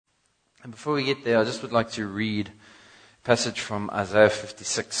And before we get there, I just would like to read a passage from Isaiah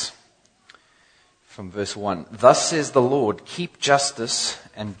 56, from verse 1. Thus says the Lord, keep justice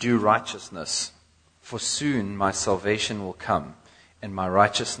and do righteousness, for soon my salvation will come, and my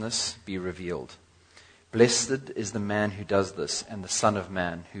righteousness be revealed. Blessed is the man who does this, and the Son of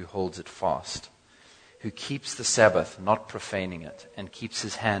Man who holds it fast, who keeps the Sabbath, not profaning it, and keeps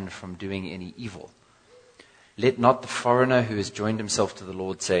his hand from doing any evil. Let not the foreigner who has joined himself to the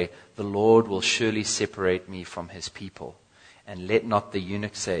Lord say, the Lord will surely separate me from his people. And let not the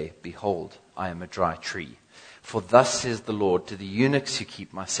eunuch say, behold, I am a dry tree. For thus says the Lord to the eunuchs who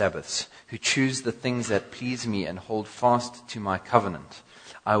keep my Sabbaths, who choose the things that please me and hold fast to my covenant.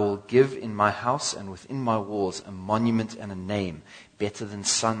 I will give in my house and within my walls a monument and a name, better than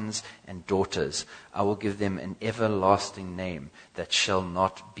sons and daughters. I will give them an everlasting name that shall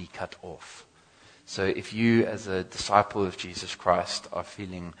not be cut off. So if you, as a disciple of Jesus Christ, are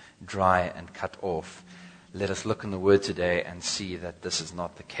feeling dry and cut off, let us look in the Word today and see that this is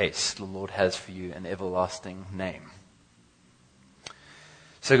not the case. The Lord has for you an everlasting name.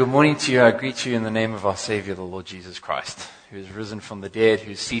 So good morning to you. I greet you in the name of our Savior, the Lord Jesus Christ, who is risen from the dead,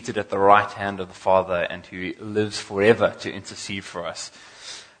 who is seated at the right hand of the Father, and who lives forever to intercede for us.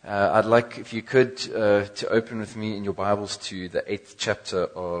 I'd like, if you could, to open with me in your Bibles to the 8th chapter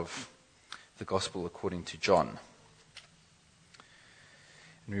of the Gospel according to John.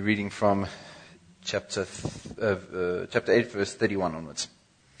 And we're reading from chapter 8, verse 31 onwards.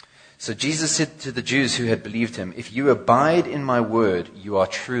 So Jesus said to the Jews who had believed him, if you abide in my word, you are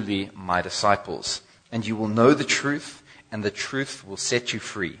truly my disciples, and you will know the truth, and the truth will set you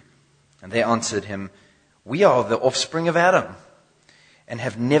free. And they answered him, we are the offspring of Adam, and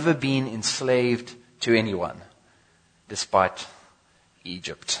have never been enslaved to anyone, despite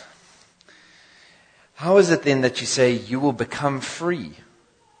Egypt. How is it then that you say you will become free?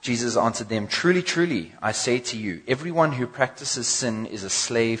 Jesus answered them, truly, truly, I say to you, everyone who practices sin is a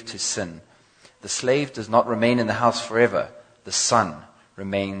slave to sin. The slave does not remain in the house forever. The son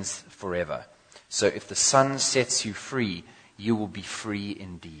remains forever. So if the son sets you free, you will be free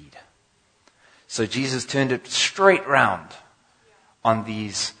indeed. So Jesus turned it straight round on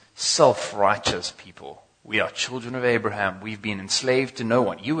these self-righteous people. We are children of Abraham. We've been enslaved to no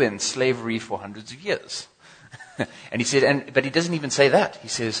one. You were in slavery for hundreds of years. And he said, but he doesn't even say that. He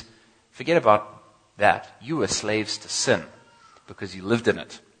says, forget about that. You were slaves to sin because you lived in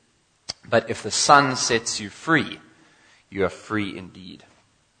it. But if the Son sets you free, you are free indeed.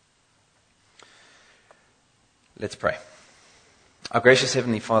 Let's pray. Our gracious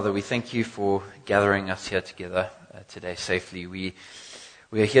Heavenly Father, we thank you for gathering us here together today safely. We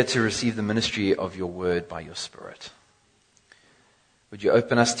are here to receive the ministry of your word by your Spirit. Would you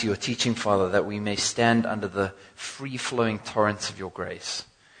open us to your teaching, Father, that we may stand under the free-flowing torrents of your grace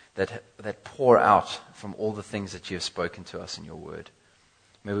that pour out from all the things that you have spoken to us in your word.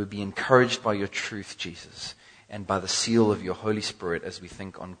 May we be encouraged by your truth, Jesus, and by the seal of your Holy Spirit as we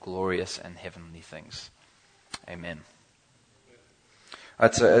think on glorious and heavenly things. Amen. All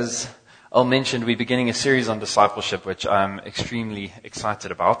right, so as Al mentioned, we're beginning a series on discipleship, which I'm extremely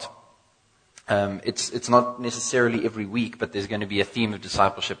excited about. It's not necessarily every week, but there's going to be a theme of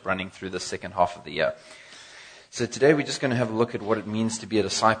discipleship running through the second half of the year. So today we're just going to have a look at what it means to be a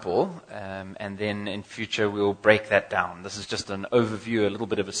disciple, and then in future we'll break that down. This is just an overview, a little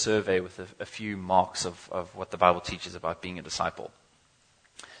bit of a survey with a few marks of what the Bible teaches about being a disciple.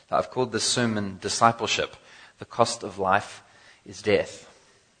 Now, I've called this sermon Discipleship. The cost of life is death.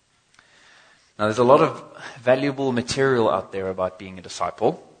 Now there's a lot of valuable material out there about being a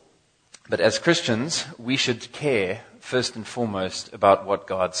disciple. But as Christians, we should care first and foremost about what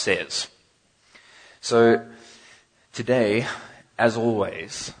God says. So today, as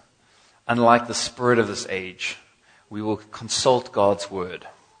always, unlike the spirit of this age, we will consult God's word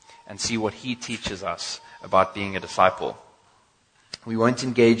and see what he teaches us about being a disciple. We won't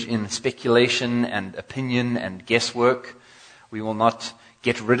engage in speculation and opinion and guesswork. We will not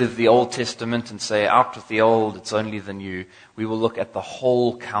get rid of the Old Testament and say, out with the old, it's only the new. We will look at the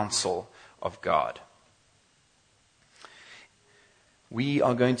whole counsel of God. We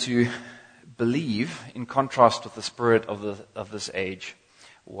are going to believe, in contrast with the spirit of this age,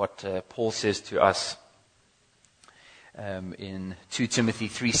 what Paul says to us in 2 Timothy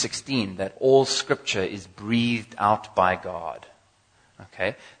 3:16, that all Scripture is breathed out by God.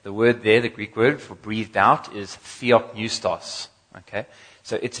 Okay, the word there, the Greek word for breathed out, is theopneustos. Okay,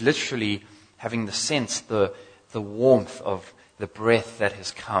 so it's literally having the sense, the warmth of the breath that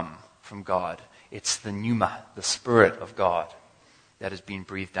has come from God. It's the pneuma, the Spirit of God, that has been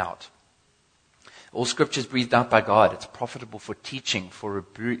breathed out. All scripture is breathed out by God. It's profitable for teaching, for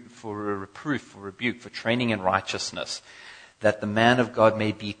reproof, for rebuke, for training in righteousness, that the man of God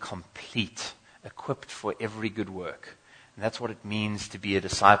may be complete, equipped for every good work. And that's what it means to be a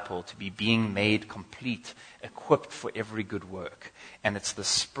disciple, to be being made complete, equipped for every good work. And it's the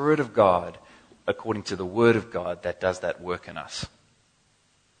Spirit of God, according to the Word of God, that does that work in us.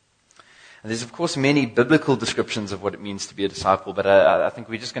 And there's, of course, many biblical descriptions of what it means to be a disciple, but I think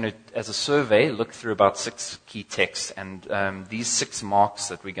we're just going to, as a survey, look through about 6 key texts. And these 6 marks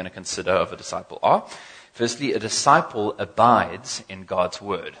that we're going to consider of a disciple are, firstly, a disciple abides in God's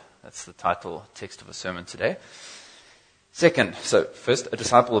Word. That's the title text of a sermon today. Second, so first, a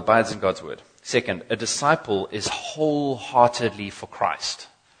disciple abides in God's Word. Second, a disciple is wholeheartedly for Christ.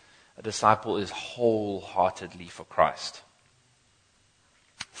 A disciple is wholeheartedly for Christ.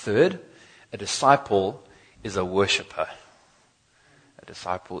 Third, a disciple is a worshiper. A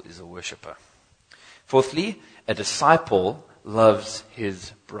disciple is a worshiper. Fourthly, a disciple loves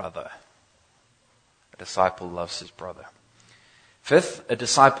his brother. A disciple loves his brother. Fifth, a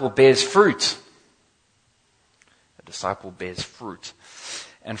disciple bears fruit. A disciple bears fruit.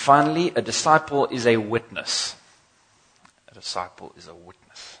 And finally, a disciple is a witness. A disciple is a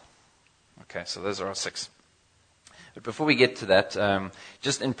witness. Okay, so those are our 6. But before we get to that,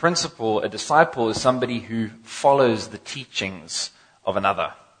 just in principle, a disciple is somebody who follows the teachings of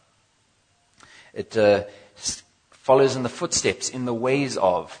another. It follows in the footsteps, in the ways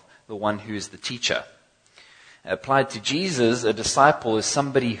of the one who is the teacher. Applied to Jesus, a disciple is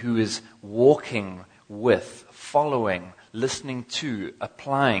somebody who is walking with, following, listening to,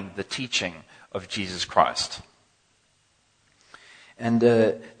 applying the teaching of Jesus Christ. And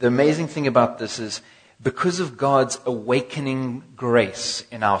the amazing thing about this is, because of God's awakening grace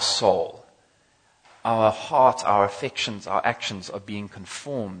in our soul, our heart, our affections, our actions are being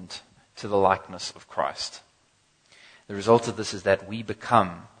conformed to the likeness of Christ. The result of this is that we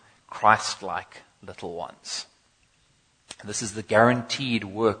become Christ-like little ones. This is the guaranteed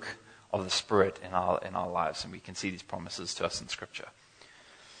work of the Spirit in our lives, and we can see these promises to us in Scripture.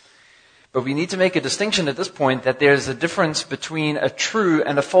 But we need to make a distinction at this point that there's a difference between a true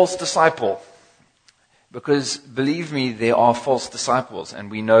and a false disciple. Because, believe me, there are false disciples,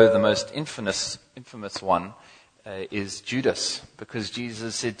 and we know the most infamous one is Judas. Because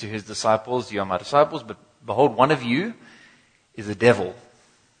Jesus said to his disciples, "You are my disciples, but behold, one of you is a devil."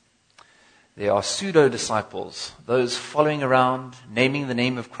 There are pseudo-disciples, those following around, naming the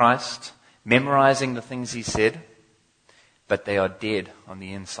name of Christ, memorizing the things he said, but they are dead on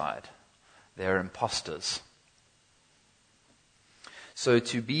the inside. They are imposters. So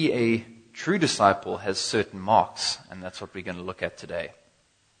to be a true disciple has certain marks, and that's what we're going to look at today.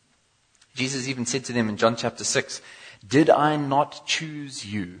 Jesus even said to them in John chapter 6, "Did I not choose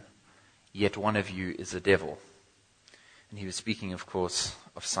you? Yet one of you is a devil." And he was speaking, of course,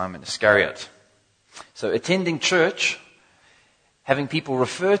 of Simon Iscariot. So attending church, having people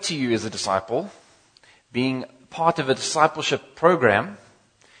refer to you as a disciple, being part of a discipleship program,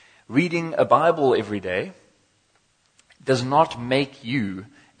 reading a Bible every day, does not make you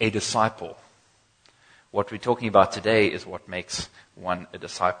a disciple. What we're talking about today is what makes one a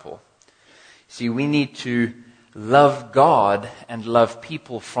disciple. See, we need to love God and love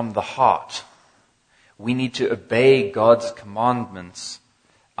people from the heart. We need to obey God's commandments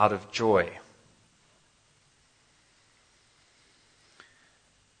out of joy.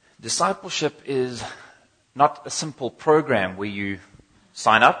 Discipleship is not a simple program where you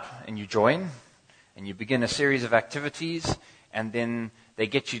sign up and you join and you begin a series of activities, and then they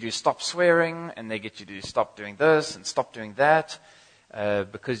get you to stop swearing and they get you to stop doing this and stop doing that,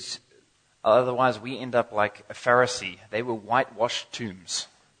 because otherwise we end up like a Pharisee. They were whitewashed tombs,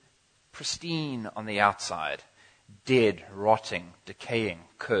 pristine on the outside, dead, rotting, decaying,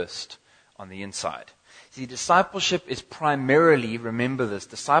 cursed on the inside. See, discipleship is primarily, remember this,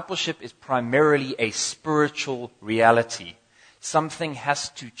 discipleship is primarily a spiritual reality. Something has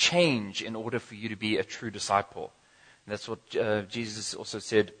to change in order for you to be a true disciple. And that's what Jesus also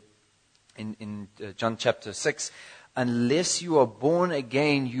said in John chapter 6. Unless you are born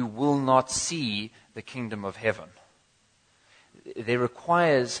again, you will not see the kingdom of heaven. There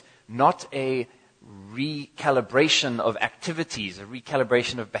requires not a recalibration of activities, a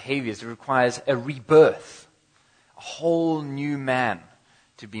recalibration of behaviors. It requires a rebirth, a whole new man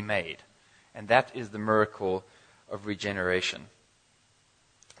to be made. And that is the miracle of regeneration.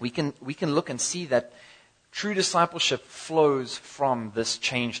 We can look and see that true discipleship flows from this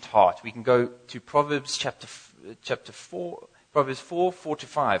changed heart. We can go to Proverbs chapter 4, Proverbs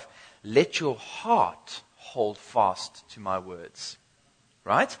 4:4-5. Let your heart hold fast to my words.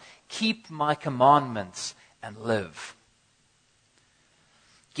 right? Keep my commandments and live.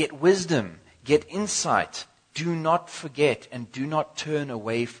 Get wisdom, get insight. Do not forget and do not turn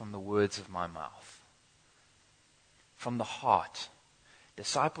away from the words of my mouth. From the heart.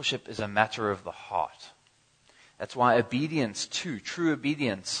 Discipleship is a matter of the heart. That's why true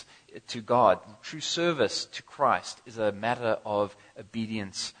obedience to God, true service to Christ is a matter of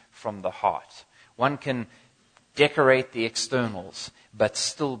obedience from the heart. One can decorate the externals, but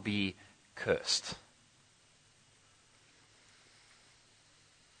still be cursed.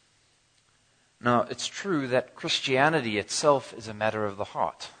 Now, it's true that Christianity itself is a matter of the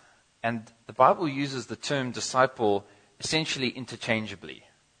heart. And the Bible uses the term disciple essentially interchangeably.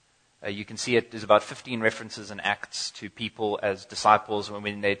 You can see there's about 15 references in Acts to people as disciples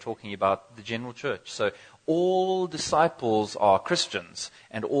when they're talking about the general church. So all disciples are Christians,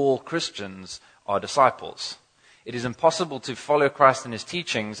 and all Christians are disciples. It is impossible to follow Christ in his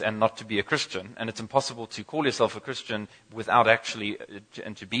teachings and not to be a Christian, and it's impossible to call yourself a Christian without actually,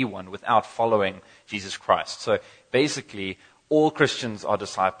 and to be one, without following Jesus Christ. So basically, all Christians are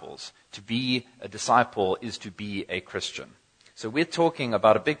disciples. To be a disciple is to be a Christian. So we're talking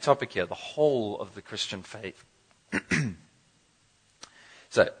about a big topic here, the whole of the Christian faith.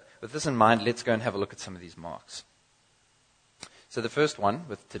 So with this in mind, let's go and have a look at some of these marks. So the first one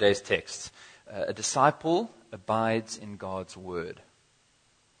with today's text, a disciple abides in God's word.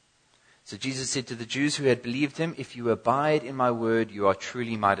 So Jesus said to the Jews who had believed him, if you abide in my word, you are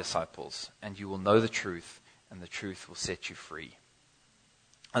truly my disciples, and you will know the truth, and the truth will set you free.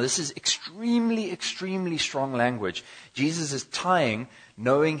 Now, this is extremely, extremely strong language. Jesus is tying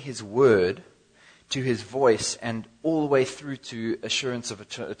knowing his word to his voice and all the way through to assurance of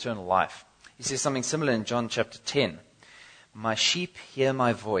eternal life. He says something similar in John chapter 10. My sheep hear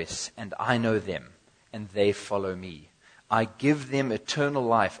my voice, and I know them, and they follow me. I give them eternal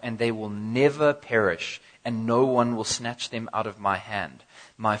life, and they will never perish, and no one will snatch them out of my hand.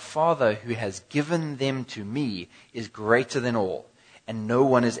 My Father, who has given them to me, is greater than all, and no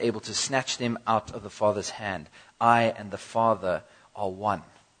one is able to snatch them out of the Father's hand. I and the Father are one.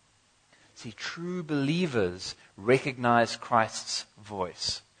 See, true believers recognize Christ's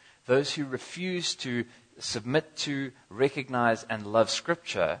voice. Those who refuse to submit to, recognize, and love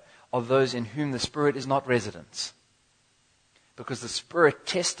Scripture are those in whom the Spirit is not resident. Because the Spirit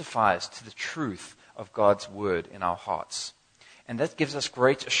testifies to the truth of God's word in our hearts. And that gives us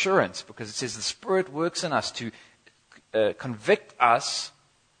great assurance because it says the Spirit works in us to convict us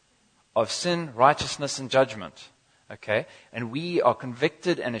of sin, righteousness, and judgment. Okay? And we are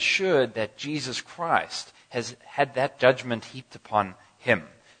convicted and assured that Jesus Christ has had that judgment heaped upon him.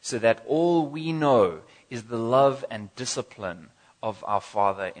 So that all we know is the love and discipline of our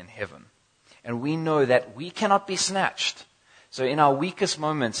Father in heaven. And we know that we cannot be snatched. So in our weakest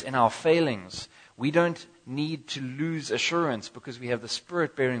moments, in our failings, we don't need to lose assurance because we have the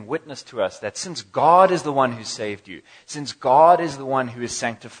Spirit bearing witness to us that since God is the one who saved you, since God is the one who is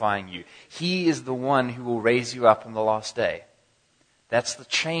sanctifying you, he is the one who will raise you up on the last day. That's the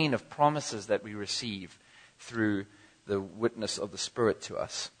chain of promises that we receive through the witness of the Spirit to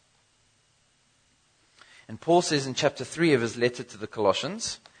us. And Paul says in chapter 3 of his letter to the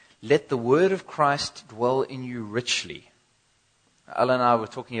Colossians, let the word of Christ dwell in you richly. Alan and I were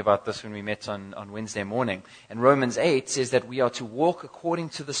talking about this when we met on Wednesday morning. And Romans 8 says that we are to walk according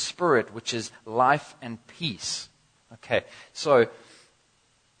to the Spirit, which is life and peace. Okay, so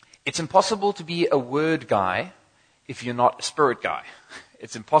it's impossible to be a word guy if you're not a spirit guy.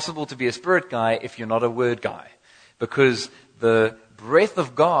 It's impossible to be a spirit guy if you're not a word guy. Because the breath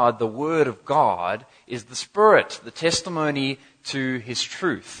of God, the word of God, is the Spirit, the testimony to his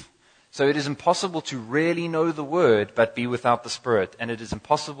truth. So it is impossible to really know the Word but be without the Spirit. And it is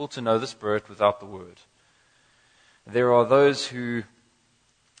impossible to know the Spirit without the Word. There are those who,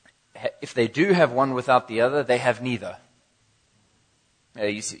 if they do have one without the other, they have neither.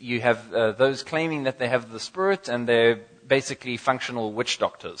 You have those claiming that they have the Spirit and they're basically functional witch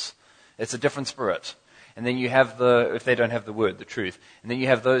doctors. It's a different spirit. And then you have if they don't have the word, the truth. And then you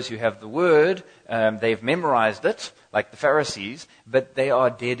have those who have the word, they've memorized it, like the Pharisees, but they are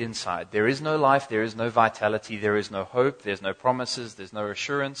dead inside. There is no life, there is no vitality, there is no hope, there's no promises, there's no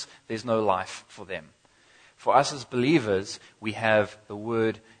assurance, there's no life for them. For us as believers, we have the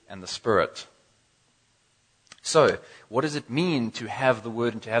word and the Spirit. So, what does it mean to have the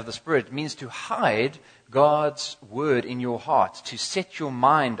Word and to have the Spirit? It means to hide God's Word in your heart, to set your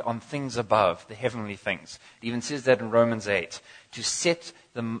mind on things above, the heavenly things. It even says that in Romans 8. To set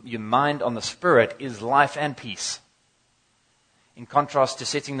your mind on the Spirit is life and peace. In contrast to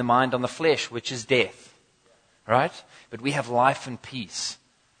setting the mind on the flesh, which is death. right? But we have life and peace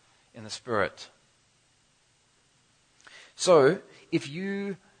in the Spirit. So, if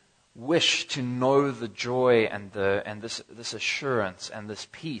you wish to know the joy and this assurance and this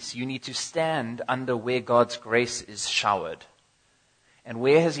peace, you need to stand under where God's grace is showered. And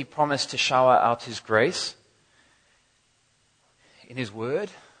where has He promised to shower out His grace? In His Word,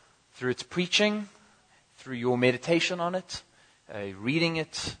 through its preaching, through your meditation on it, reading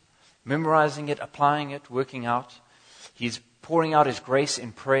it, memorizing it, applying it, working out. He's pouring out His grace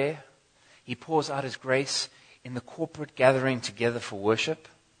in prayer. He pours out His grace in the corporate gathering together for worship.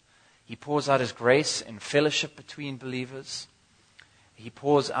 He pours out His grace in fellowship between believers. He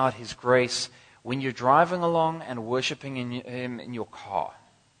pours out His grace when you're driving along and worshiping Him in your car.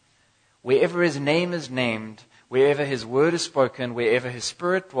 Wherever His name is named, wherever His word is spoken, wherever His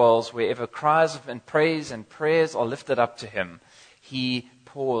Spirit dwells, wherever cries and praise and prayers are lifted up to Him, He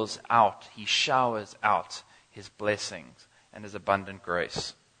pours out, He showers out His blessings and His abundant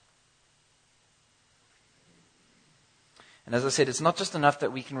grace. And as I said, it's not just enough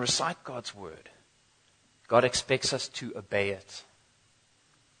that we can recite God's word. God expects us to obey it.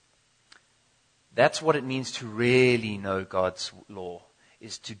 That's what it means to really know God's law,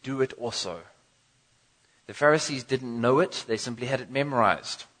 is to do it also. The Pharisees didn't know it, they simply had it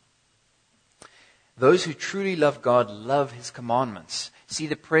memorized. Those who truly love God love His commandments. See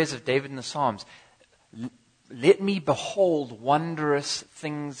the prayers of David in the Psalms. Let me behold wondrous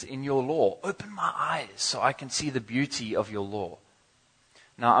things in your law. Open my eyes so I can see the beauty of your law.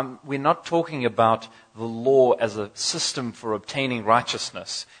 Now, we're not talking about the law as a system for obtaining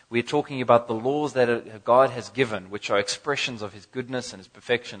righteousness. We're talking about the laws that God has given, which are expressions of His goodness and His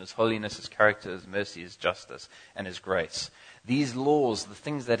perfection, His holiness, His character, His mercy, His justice, and His grace. These laws, the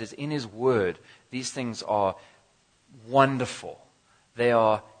things that is in His word, these things are wonderful. They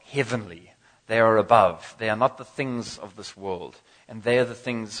are heavenly. They are above. They are not the things of this world. And they are the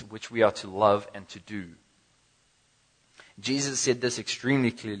things which we are to love and to do. Jesus said this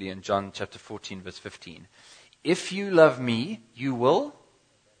extremely clearly in John chapter 14, verse 15. If you love me, you will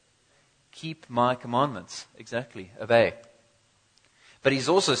keep my commandments. Exactly, obey. But He's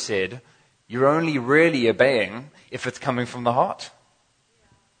also said, you're only really obeying if it's coming from the heart.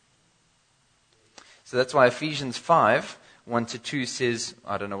 So that's why Ephesians 5, 1-2 says,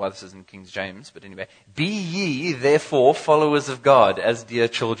 I don't know why this is in King James, but anyway, be ye therefore followers of God as dear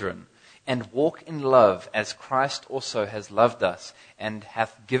children, and walk in love as Christ also has loved us, and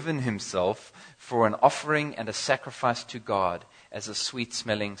hath given Himself for an offering and a sacrifice to God as a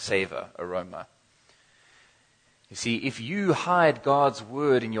sweet-smelling savor, aroma. You see, if you hide God's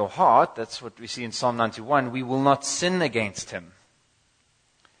word in your heart, that's what we see in Psalm 91, we will not sin against Him.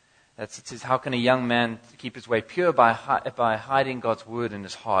 It says, how can a young man keep his way pure? By hiding God's word in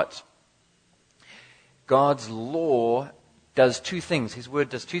his heart. God's law does two things. His word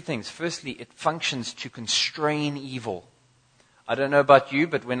does two things. Firstly, it functions to constrain evil. I don't know about you,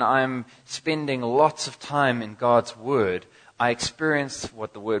 but when I'm spending lots of time in God's word, I experience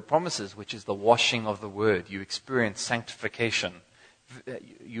what the word promises, which is the washing of the word. You experience sanctification.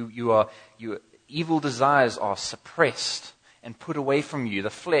 Your evil desires are suppressed and put away from you.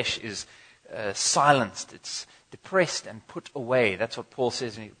 The flesh is silenced. It's depressed and put away. That's what Paul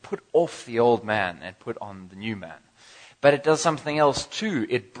says. Put off the old man and put on the new man. But it does something else too.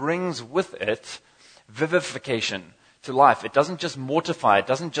 It brings with it vivification to life. It doesn't just mortify. It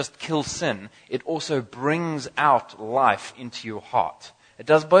doesn't just kill sin. It also brings out life into your heart. It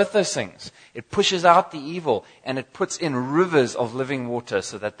does both those things. It pushes out the evil and it puts in rivers of living water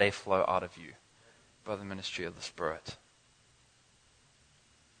so that they flow out of you by the ministry of the Spirit.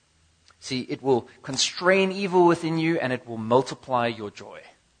 See, it will constrain evil within you and it will multiply your joy.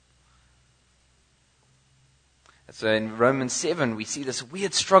 So in Romans 7, we see this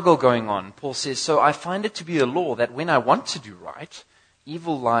weird struggle going on. Paul says, so I find it to be a law that when I want to do right,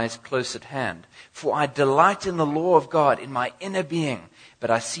 evil lies close at hand. For I delight in the law of God in my inner being,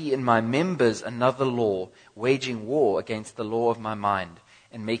 but I see in my members another law, waging war against the law of my mind,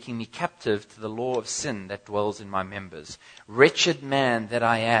 and making me captive to the law of sin that dwells in my members. Wretched man that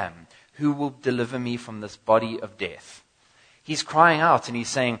I am, who will deliver me from this body of death? He's crying out and he's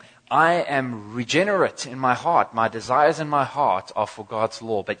saying, I am regenerate in my heart. My desires in my heart are for God's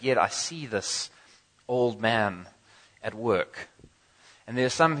law, but yet I see this old man at work. And there are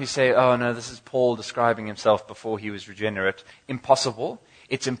some who say, oh no, this is Paul describing himself before he was regenerate. Impossible.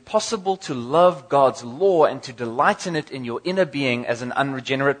 It's impossible to love God's law and to delight in it in your inner being as an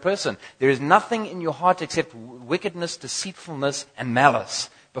unregenerate person. There is nothing in your heart except wickedness, deceitfulness, and malice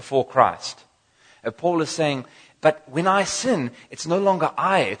before Christ. Paul is saying, but when I sin, it's no longer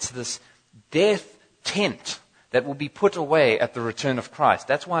I, it's this death tent that will be put away at the return of Christ.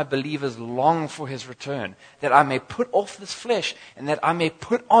 That's why believers long for his return, that I may put off this flesh and that I may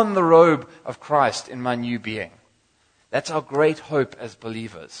put on the robe of Christ in my new being. That's our great hope as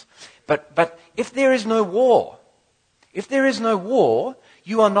believers. But if there is no war,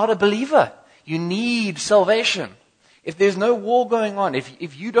 you are not a believer. You need salvation. If there's no war going on,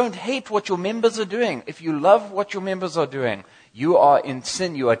 if you don't hate what your members are doing, if you love what your members are doing, you are in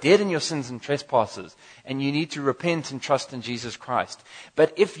sin, you are dead in your sins and trespasses, and you need to repent and trust in Jesus Christ.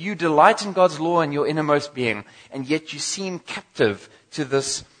 But if you delight in God's law in your innermost being, and yet you seem captive to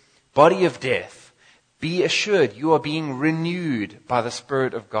this body of death, be assured you are being renewed by the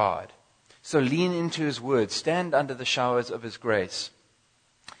Spirit of God. So lean into his word, stand under the showers of his grace,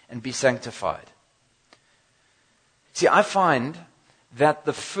 and be sanctified. See, I find that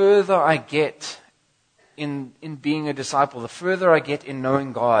the further I get in being a disciple, the further I get in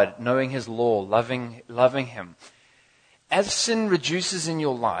knowing God, knowing his law, loving him, as sin reduces in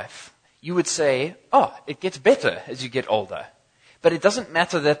your life, you would say, it gets better as you get older. But it doesn't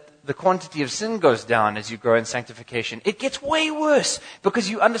matter that the quantity of sin goes down as you grow in sanctification. It gets way worse because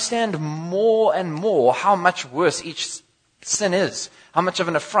you understand more and more how much worse each sin is, how much of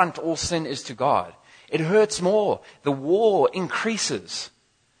an affront all sin is to God. It hurts more. The war increases.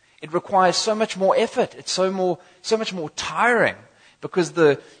 It requires so much more effort. It's so much more tiring because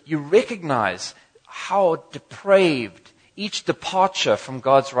you recognize how depraved each departure from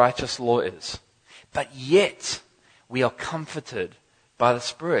God's righteous law is. But yet, we are comforted by the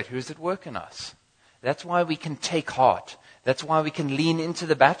Spirit who is at work in us. That's why we can take heart. That's why we can lean into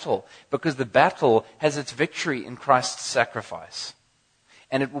the battle, because the battle has its victory in Christ's sacrifice.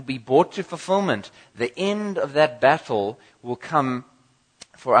 And it will be brought to fulfillment. The end of that battle will come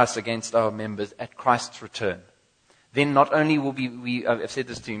for us against our members at Christ's return. Then not only will I've said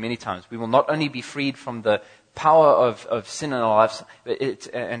this to you many times, we will not only be freed from the power of sin in our lives,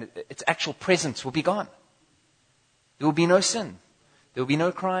 and its actual presence will be gone. There will be no sin. There will be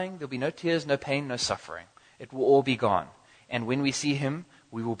no crying. There will be no tears, no pain, no suffering. It will all be gone. And when we see him,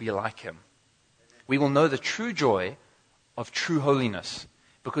 we will be like him. We will know the true joy of true holiness,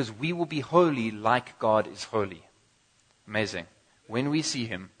 because we will be holy like God is holy. Amazing. When we see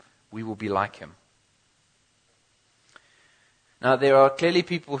him, we will be like him. Now, there are clearly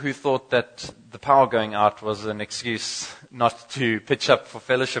people who thought that the power going out was an excuse not to pitch up for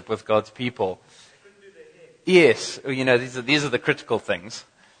fellowship with God's people. Yes, these are the critical things.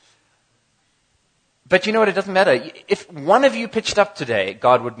 But you know what? It doesn't matter. If one of you pitched up today,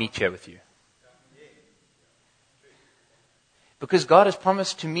 God would meet here with you. Because God has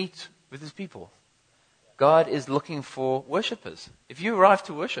promised to meet with his people. God is looking for worshippers. If you arrive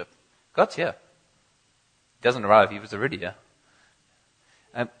to worship, God's here. He doesn't arrive, he was already here.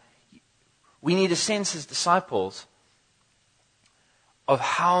 We need a sense as disciples of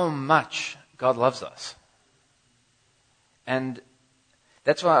how much God loves us. And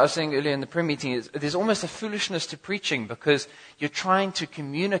that's why I was saying earlier in the prayer meeting, there's almost a foolishness to preaching because you're trying to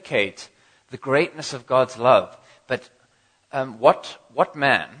communicate the greatness of God's love. But what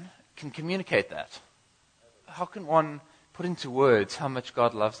man can communicate that? How can one put into words how much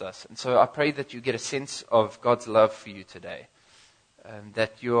God loves us? And so I pray that you get a sense of God's love for you today.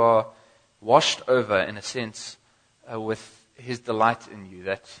 That you are washed over, in a sense, with his delight in you.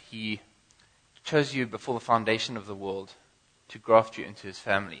 That he chose you before the foundation of the world to graft you into his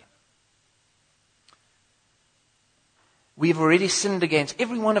family. We've already sinned against,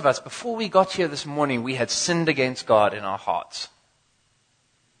 every one of us, before we got here this morning, we had sinned against God in our hearts.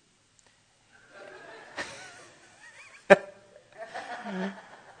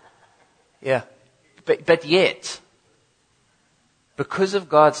 Yeah. But yet, because of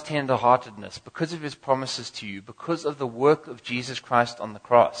God's tender-heartedness, because of his promises to you, because of the work of Jesus Christ on the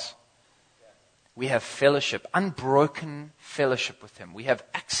cross, we have fellowship, unbroken fellowship with him. We have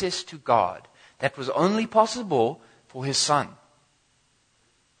access to God that was only possible for his Son.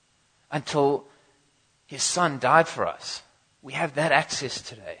 Until his Son died for us. We have that access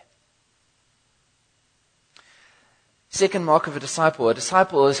today. Second mark of a disciple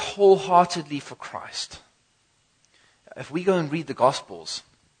is wholeheartedly for Christ. If we go and read the Gospels,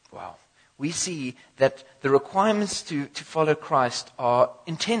 wow, we see that the requirements to follow Christ are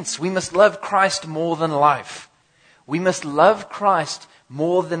intense. We must love Christ more than life. We must love Christ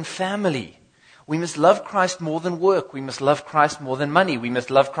more than family. We must love Christ more than work. We must love Christ more than money. We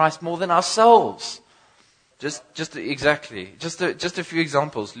must love Christ more than ourselves. Just a few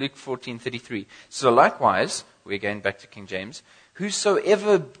examples. Luke 14:33. So likewise, we're going back to King James,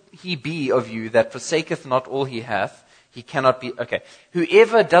 whosoever he be of you that forsaketh not all he hath, he cannot be,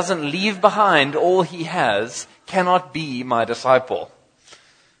 whoever doesn't leave behind all he has cannot be my disciple.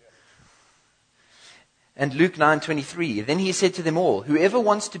 And Luke 9:23, then he said to them all, whoever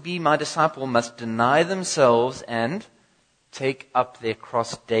wants to be my disciple must deny themselves and take up their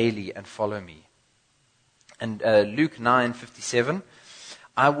cross daily and follow me. And Luke 9:57,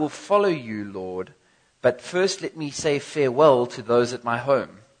 I will follow you, Lord, but first let me say farewell to those at my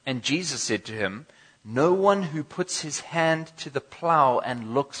home. And Jesus said to him, no one who puts his hand to the plow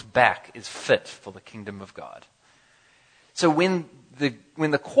and looks back is fit for the kingdom of God. So when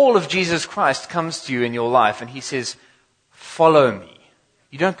the call of Jesus Christ comes to you in your life and he says, follow me,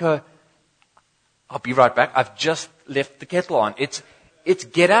 you don't go, I'll be right back. I've just left the kettle on. It's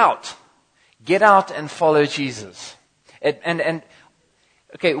get out. Get out and follow Jesus.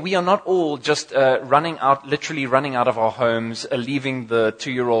 Okay, we are not all just literally running out of our homes, leaving the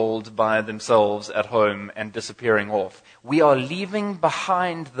 2-year-old by themselves at home and disappearing off. We are leaving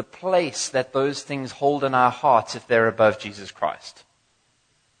behind the place that those things hold in our hearts if they're above Jesus Christ.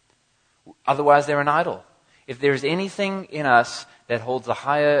 Otherwise, they're an idol. If there is anything in us that holds a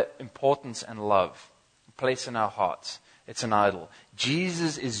higher importance and love, place in our hearts, it's an idol.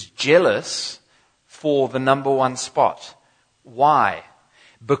 Jesus is jealous for the number one spot. Why?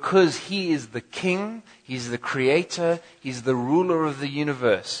 Because he is the king, he's the creator, he's the ruler of the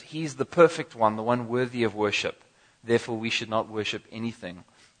universe. He's the perfect one, the one worthy of worship. Therefore, we should not worship anything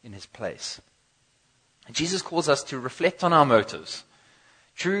in his place. And Jesus calls us to reflect on our motives.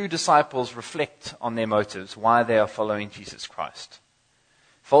 True disciples reflect on their motives, why they are following Jesus Christ.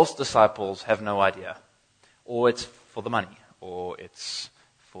 False disciples have no idea. Or it's for the money, or it's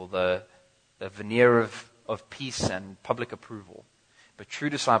for the veneer of peace and public approval. But true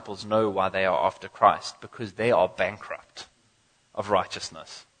disciples know why they are after Christ, because they are bankrupt of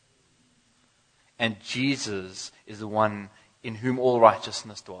righteousness. And Jesus is the one in whom all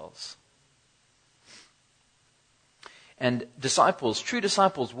righteousness dwells. And true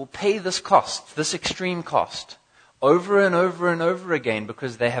disciples will pay this cost, this extreme cost, over and over and over again,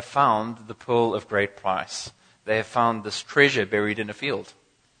 because they have found the pearl of great price. They have found this treasure buried in a field.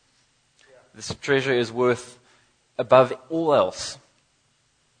 This treasure is worth above all else.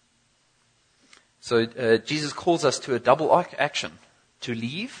 So Jesus calls us to a double action, to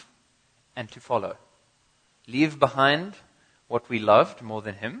leave and to follow. Leave behind what we loved more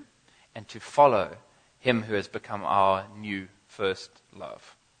than him, and to follow him who has become our new first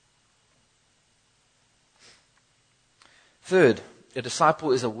love. Third, a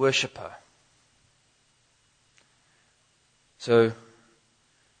disciple is a worshipper. So,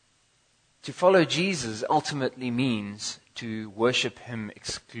 to follow Jesus ultimately means to worship him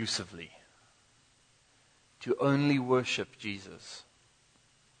exclusively. To only worship Jesus.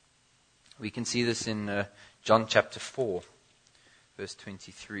 We can see this in John chapter 4, verse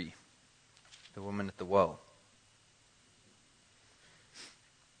 23. The woman at the well.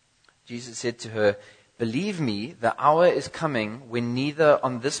 Jesus said to her, believe me, the hour is coming when neither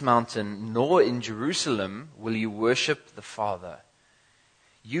on this mountain nor in Jerusalem will you worship the Father.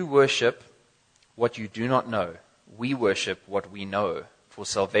 You worship what you do not know. We worship what we know, for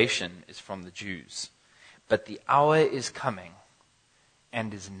salvation is from the Jews. But the hour is coming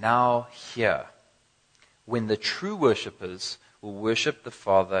and is now here when the true worshippers will worship the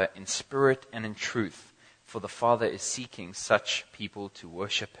Father in spirit and in truth, for the Father is seeking such people to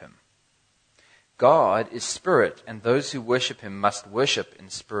worship him. God is spirit, and those who worship him must worship in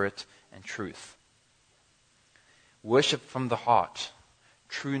spirit and truth. Worship from the heart,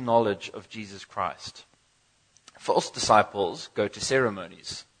 true knowledge of Jesus Christ. False disciples go to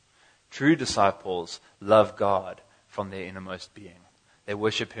ceremonies. True disciples love God from their innermost being. They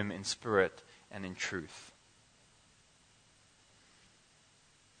worship him in spirit and in truth.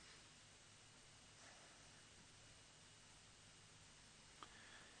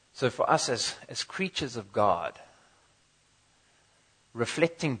 So for us as creatures of God,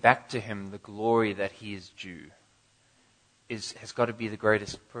 reflecting back to him the glory that he is due has got to be the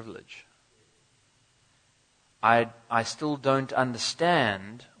greatest privilege. I still don't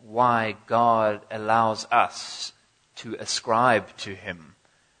understand why God allows us to ascribe to him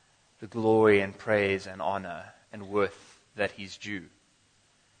the glory and praise and honor and worth that he's due.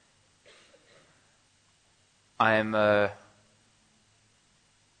 I am a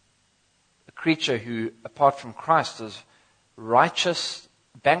creature who, apart from Christ, is righteous,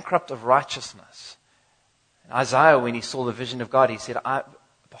 bankrupt of righteousness. In Isaiah, when he saw the vision of God, he said,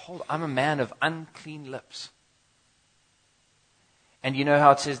 behold, I'm a man of unclean lips. And you know how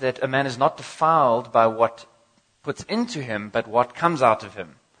it says that a man is not defiled by what puts into him, but what comes out of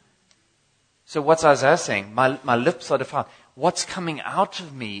him. So what's Isaiah saying? My lips are defiled. What's coming out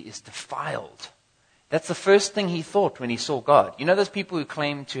of me is defiled. That's the first thing he thought when he saw God. You know those people who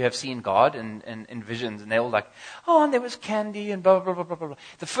claim to have seen God in visions, and they're all like, oh, and there was candy and blah, blah, blah, blah, blah.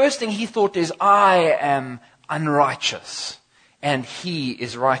 The first thing he thought is, I am unrighteous, and he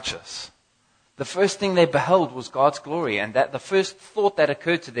is righteous. The first thing they beheld was God's glory, and that the first thought that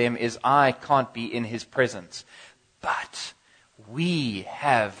occurred to them is, I can't be in his presence. But we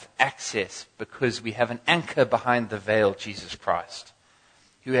have access because we have an anchor behind the veil, Jesus Christ,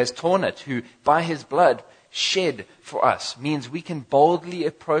 who has torn it, who by his blood shed for us, means we can boldly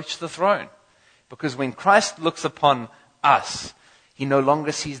approach the throne. Because when Christ looks upon us, he no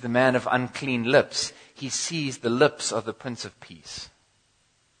longer sees the man of unclean lips. He sees the lips of the Prince of Peace,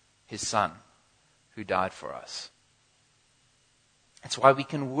 his Son, who died for us. That's why we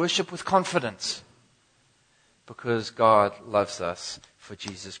can worship with confidence, because God loves us for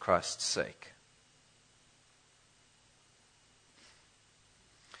Jesus Christ's sake.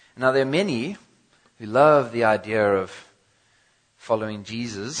 Now, there are many who love the idea of following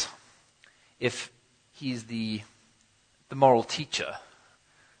Jesus if he's the moral teacher,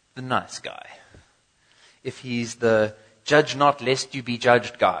 the nice guy. If he's the judge not lest you be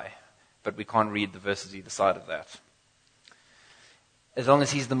judged guy, but we can't read the verses either side of that. As long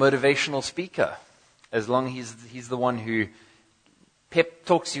as he's the motivational speaker, as long as he's the one who pep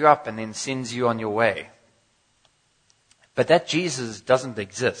talks you up and then sends you on your way. But that Jesus doesn't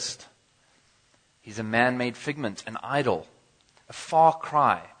exist. He's a man-made figment, an idol, a far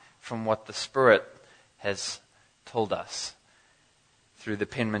cry from what the Spirit has told us through the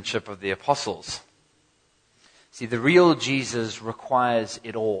penmanship of the apostles. See, the real Jesus requires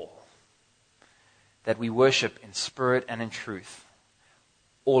it all. That we worship in spirit and in truth.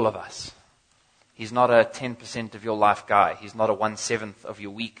 All of us. He's not a 10% of your life guy. He's not a 1/7 of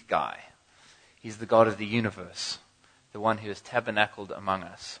your week guy. He's the God of the universe, the one who has tabernacled among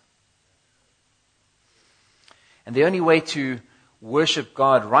us. And the only way to worship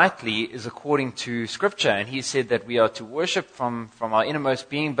God rightly is according to Scripture. And he said that we are to worship from our innermost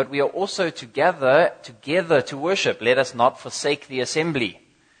being, but we are also to gather together to worship. Let us not forsake the assembly.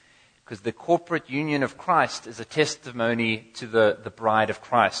 Because the corporate union of Christ is a testimony to the bride of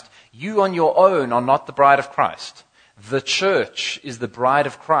Christ. You on your own are not the bride of Christ. The church is the bride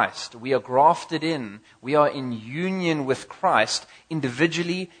of Christ. We are grafted in. We are in union with Christ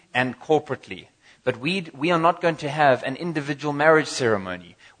individually and corporately. But we are not going to have an individual marriage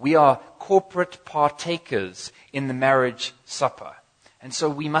ceremony. We are corporate partakers in the marriage supper. And so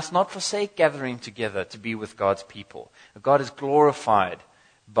we must not forsake gathering together to be with God's people. God is glorified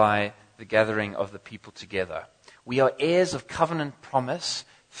by the gathering of the people together. We are heirs of covenant promise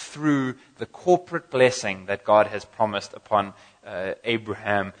through the corporate blessing that God has promised upon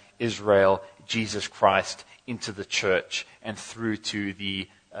Abraham, Israel, Jesus Christ, into the church, and through to the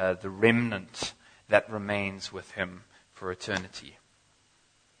remnant that remains with him for eternity.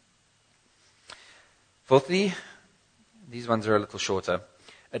 Fourthly, these ones are a little shorter.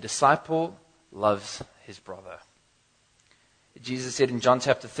 A disciple loves his brother. Jesus said in John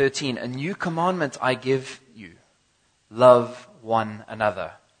chapter 13, a new commandment I give you, love one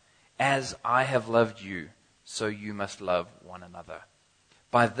another. As I have loved you, so you must love one another.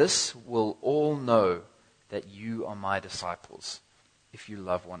 By this will all know that you are my disciples, if you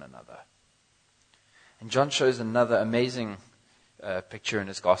love one another. And John shows another amazing picture in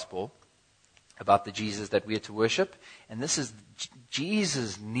his gospel about the Jesus that we are to worship. And this is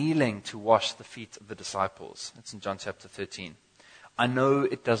Jesus kneeling to wash the feet of the disciples. It's in John chapter 13. I know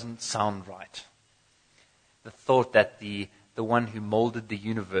it doesn't sound right. The thought that the one who molded the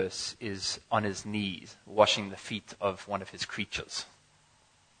universe is on his knees, washing the feet of one of his creatures.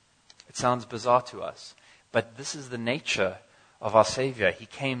 It sounds bizarre to us. But this is the nature of our Savior. He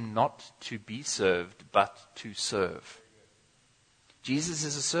came not to be served, but to serve. Jesus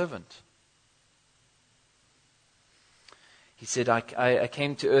is a servant. He said, I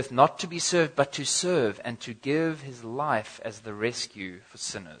came to earth not to be served, but to serve and to give his life as the rescue for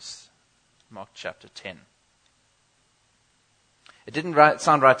sinners. Mark chapter 10. It didn't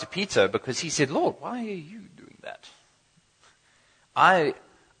sound right to Peter because he said, Lord, why are you doing that? I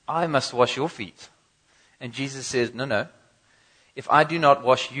must wash your feet. And Jesus says, no. If I do not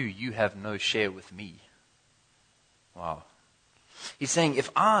wash you, you have no share with me. Wow. He's saying, if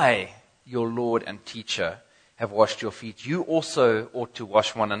I, your Lord and teacher, have washed your feet, you also ought to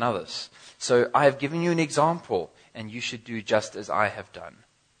wash one another's. So I have given you an example, and you should do just as I have done.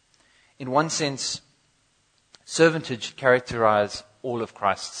 In one sense, servanthood should characterize all of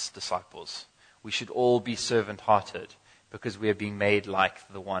Christ's disciples. We should all be servant-hearted because we are being made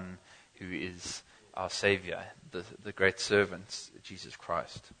like the one who is our Savior, the great servant, Jesus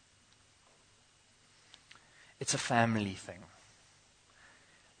Christ. It's a family thing.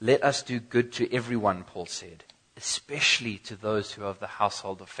 Let us do good to everyone, Paul said, especially to those who are of the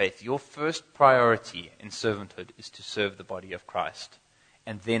household of faith. Your first priority in servanthood is to serve the body of Christ.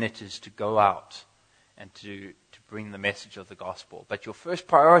 And then it is to go out and to bring the message of the gospel. But your first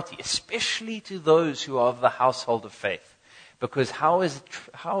priority, especially to those who are of the household of faith. Because how is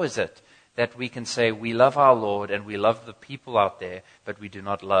it that we can say we love our Lord and we love the people out there, but we do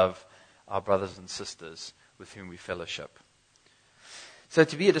not love our brothers and sisters with whom we fellowship? So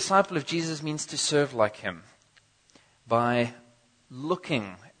to be a disciple of Jesus means to serve like him by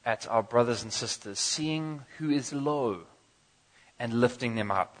looking at our brothers and sisters, seeing who is low and lifting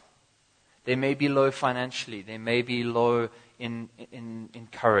them up. They may be low financially. They may be low in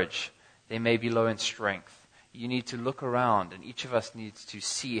courage. They may be low in strength. You need to look around, and each of us needs to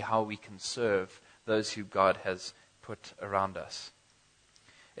see how we can serve those who God has put around us.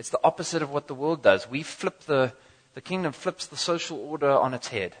 It's the opposite of what the world does. The kingdom flips the social order on its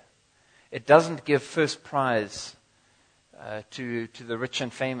head. It doesn't give first prize to the rich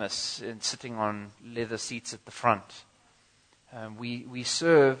and famous and sitting on leather seats at the front. We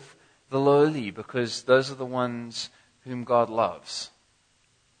serve the lowly because those are the ones whom God loves.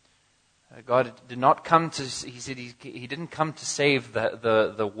 God did not come to, he said he didn't come to save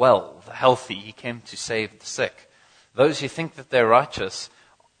the well, the healthy. He came to save the sick. Those who think that they're righteous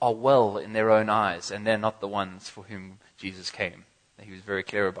are well in their own eyes, and they're not the ones for whom Jesus came. He was very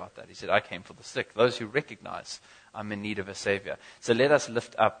clear about that. He said, I came for the sick, those who recognize I'm in need of a Savior. So let us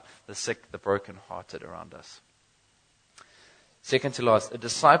lift up the sick, the brokenhearted around us. Second to last, a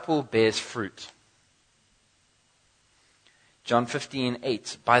disciple bears fruit. John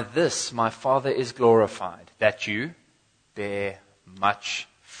 15:8. By this my Father is glorified, that you bear much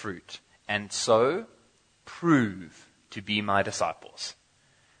fruit, and so prove to be my disciples.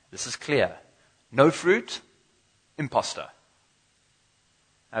 This is clear. No fruit, imposter.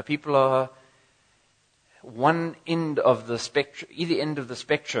 People are one end of the spectrum, either end of the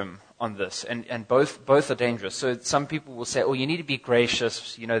spectrum on this, and both are dangerous. So some people will say, oh, you need to be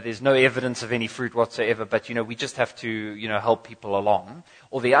gracious, there's no evidence of any fruit whatsoever, but we just have to, help people along.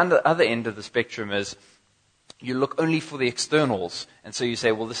 Or the other end of the spectrum is you look only for the externals, and so you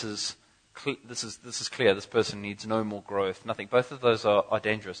say, well, this is clear, this person needs no more growth, nothing. Both of those are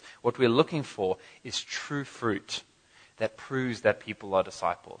dangerous. What we're looking for is true fruit that proves that people are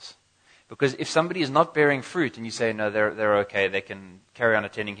disciples. Because if somebody is not bearing fruit and you say, no, they're okay, they can carry on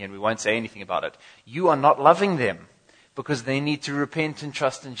attending here and we won't say anything about it, you are not loving them because they need to repent and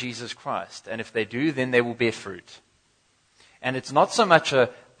trust in Jesus Christ. And if they do, then they will bear fruit. And it's not so much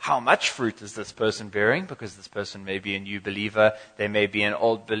how much fruit is this person bearing, because this person may be a new believer, they may be an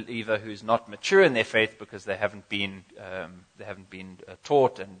old believer who's not mature in their faith because they haven't been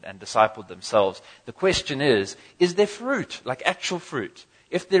taught and discipled themselves. The question is there fruit, like actual fruit?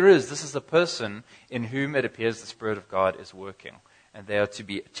 If there is, this is a person in whom it appears the Spirit of God is working, and they are to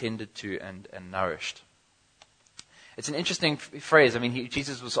be attended to and nourished. It's an interesting phrase. I mean,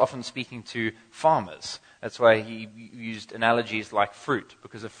 Jesus was often speaking to farmers. That's why he used analogies like fruit,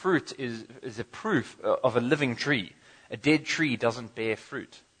 because a fruit is a proof of a living tree. A dead tree doesn't bear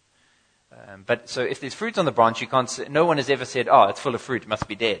fruit. But so if there's fruit on the branch, no one has ever said, oh, it's full of fruit, it must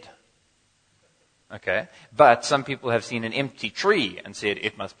be dead. Okay, but some people have seen an empty tree and said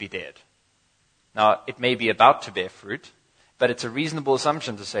it must be dead. Now, it may be about to bear fruit, but it's a reasonable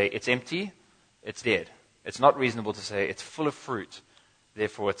assumption to say it's empty, it's dead. It's not reasonable to say it's full of fruit,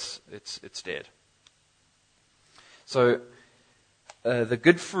 therefore it's dead. So, the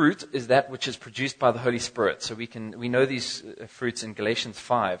good fruit is that which is produced by the Holy Spirit. So we know these fruits in Galatians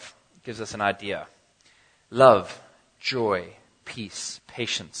 5. It gives us an idea. Love, joy, peace,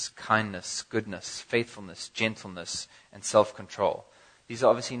 patience, kindness, goodness, faithfulness, gentleness, and self-control. These are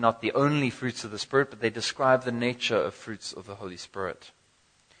obviously not the only fruits of the Spirit, but they describe the nature of fruits of the Holy Spirit.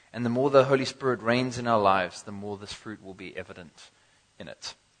 And the more the Holy Spirit reigns in our lives, the more this fruit will be evident in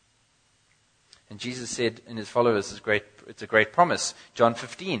it. And Jesus said in his followers, it's a great promise. John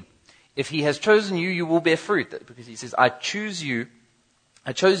 15, if he has chosen you, you will bear fruit. Because he says, I chose you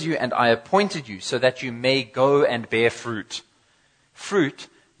and I appointed you so that you may go and bear fruit. Fruit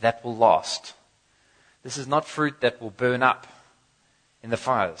that will last. This is not fruit that will burn up in the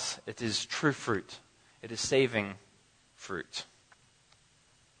fires. It is true fruit. It is saving fruit.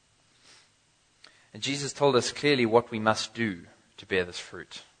 And Jesus told us clearly what we must do to bear this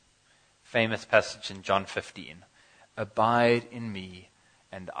fruit. Famous passage in John 15. Abide in me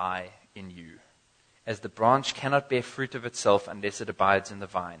and I in you. As the branch cannot bear fruit of itself unless it abides in the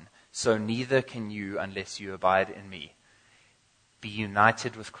vine, so neither can you unless you abide in me. Be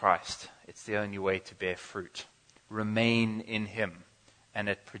united with Christ. It's the only way to bear fruit. Remain in him, and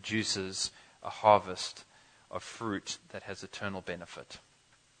it produces a harvest of fruit that has eternal benefit.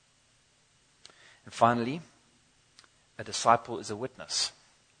 And finally, a disciple is a witness.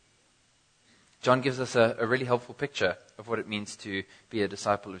 John gives us a really helpful picture of what it means to be a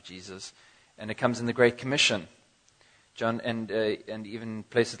disciple of Jesus, and it comes in the Great Commission. John and even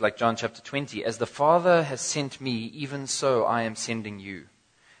places like John chapter 20, as the Father has sent me, even so I am sending you.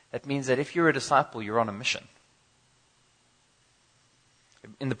 That means that if you're a disciple, you're on a mission.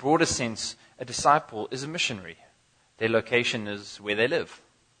 In the broader sense, a disciple is a missionary. Their location is where they live.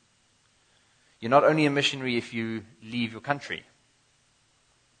 You're not only a missionary if you leave your country.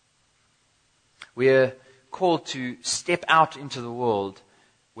 We're called to step out into the world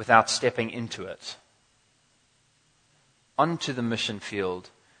without stepping into it. Onto the mission field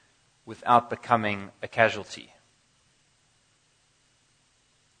without becoming a casualty.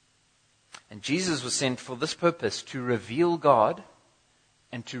 And Jesus was sent for this purpose, to reveal God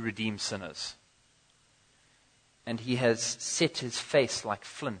and to redeem sinners. And he has set his face like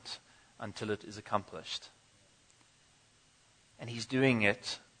flint until it is accomplished. And he's doing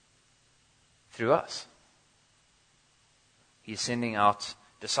it through us. He's sending out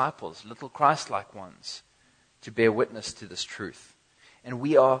disciples, little Christ-like ones, to bear witness to this truth. And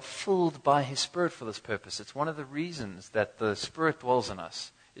we are filled by his Spirit for this purpose. It's one of the reasons that the Spirit dwells in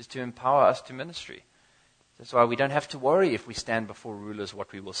us, is to empower us to ministry. That's why we don't have to worry if we stand before rulers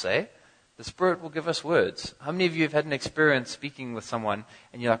what we will say. The Spirit will give us words. How many of you have had an experience speaking with someone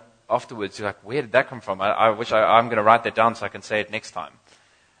and you're like, afterwards, you're like, where did that come from? I wish I'm going to write that down so I can say it next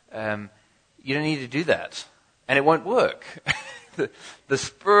time. You don't need to do that. And it won't work. The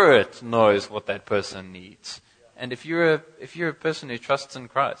Spirit knows what that person needs. And if you're a person who trusts in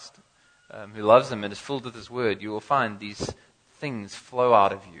Christ, who loves him and is filled with his word, you will find these things flow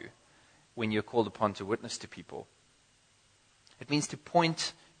out of you when you're called upon to witness to people. It means to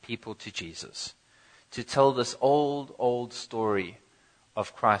point people to Jesus, to tell this old story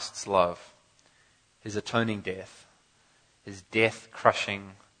of Christ's love, his atoning death, his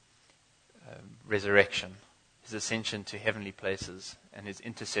death-crushing resurrection, his ascension to heavenly places, and his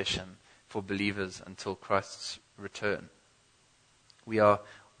intercession for believers until Christ's return. We are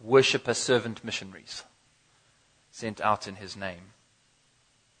worshiper servant missionaries sent out in his name.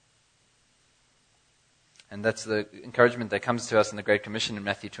 And that's the encouragement that comes to us in the Great Commission in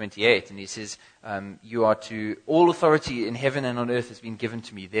Matthew 28. And he says, you are to, all authority in heaven and on earth has been given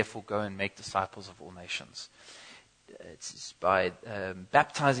to me. Therefore go and make disciples of all nations. It's by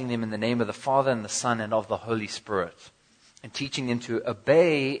baptizing them in the name of the Father and the Son and of the Holy Spirit. And teaching them to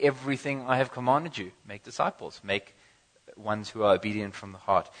obey everything I have commanded you. Make disciples. Make ones who are obedient from the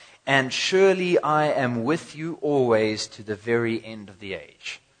heart. And surely I am with you always to the very end of the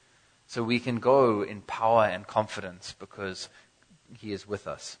age. So we can go in power and confidence because he is with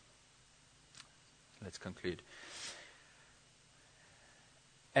us. Let's conclude.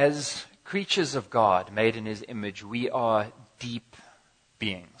 As creatures of God, made in his image, we are deep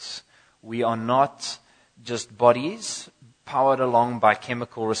beings. We are not just bodies powered along by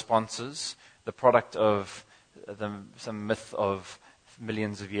chemical responses, the product of some myth of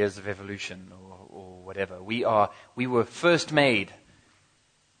millions of years of evolution or whatever. We were first made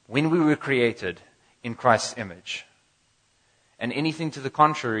when we were created in Christ's image. And anything to the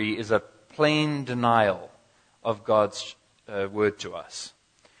contrary is a plain denial of God's word to us.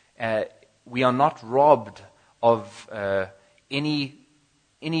 We are not robbed of any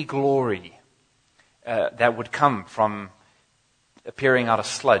glory that would come from appearing out of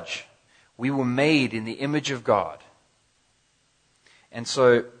sludge. We were made in the image of God. And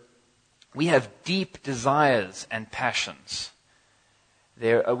so we have deep desires and passions.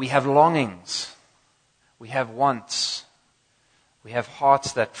 We have longings. We have wants. We have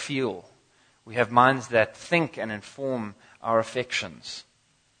hearts that feel. We have minds that think and inform our affections.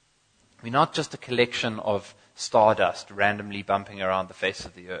 We're not just a collection of stardust randomly bumping around the face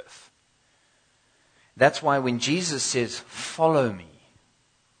of the earth. That's why when Jesus says, "Follow me,"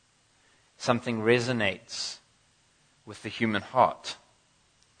 something resonates with the human heart.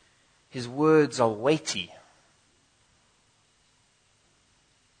 His words are weighty.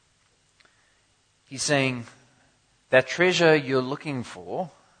 He's saying, that treasure you're looking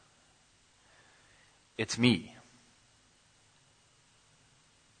for, it's me.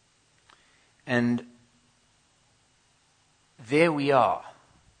 And there we are,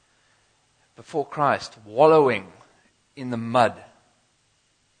 before Christ, wallowing in the mud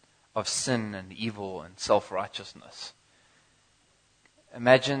of sin and evil and self-righteousness.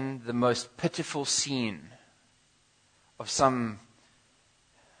 Imagine the most pitiful scene of some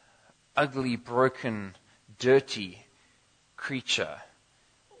ugly, broken, dirty creature,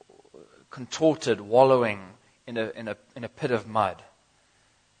 contorted, wallowing in a pit of mud.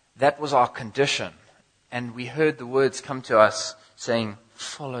 That was our condition. And we heard the words come to us saying,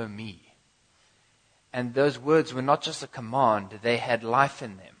 "Follow me." And those words were not just a command, they had life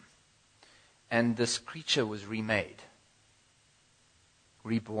in them. And this creature was remade,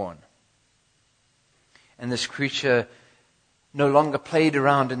 reborn. And this creature no longer played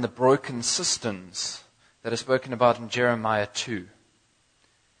around in the broken cisterns that are spoken about in Jeremiah 2.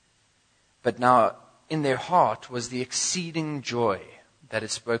 But now in their heart was the exceeding joy that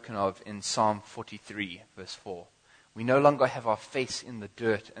is spoken of in Psalm 43, verse 4. We no longer have our face in the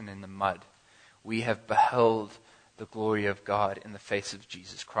dirt and in the mud. We have beheld the glory of God in the face of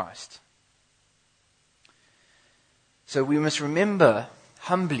Jesus Christ. So we must remember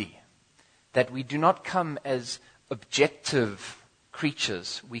humbly that we do not come as objective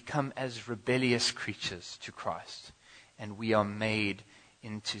creatures. We come as rebellious creatures to Christ. And we are made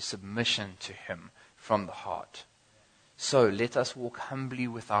into submission to Him from the heart. So let us walk humbly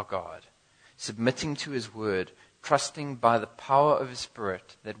with our God, submitting to His word, trusting by the power of His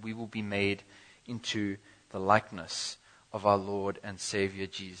Spirit that we will be made into the likeness of our Lord and Savior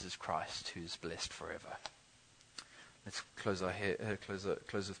Jesus Christ, who is blessed forever. Let's close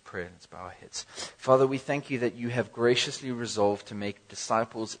with prayer. Let's bow our heads. Father, we thank you that you have graciously resolved to make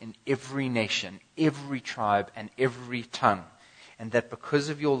disciples in every nation, every tribe, and every tongue. And that because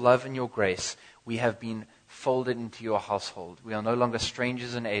of your love and your grace, we have been folded into your household. We are no longer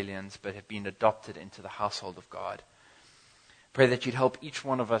strangers and aliens, but have been adopted into the household of God. Pray that you'd help each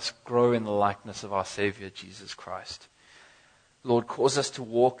one of us grow in the likeness of our Savior, Jesus Christ. Lord, cause us to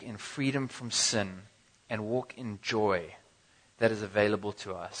walk in freedom from sin and walk in joy that is available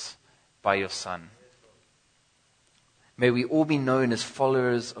to us by your Son. May we all be known as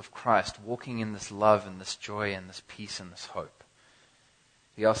followers of Christ, walking in this love and this joy and this peace and this hope.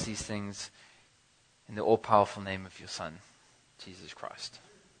 We ask these things in the all-powerful name of your Son, Jesus Christ.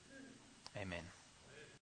 Amen.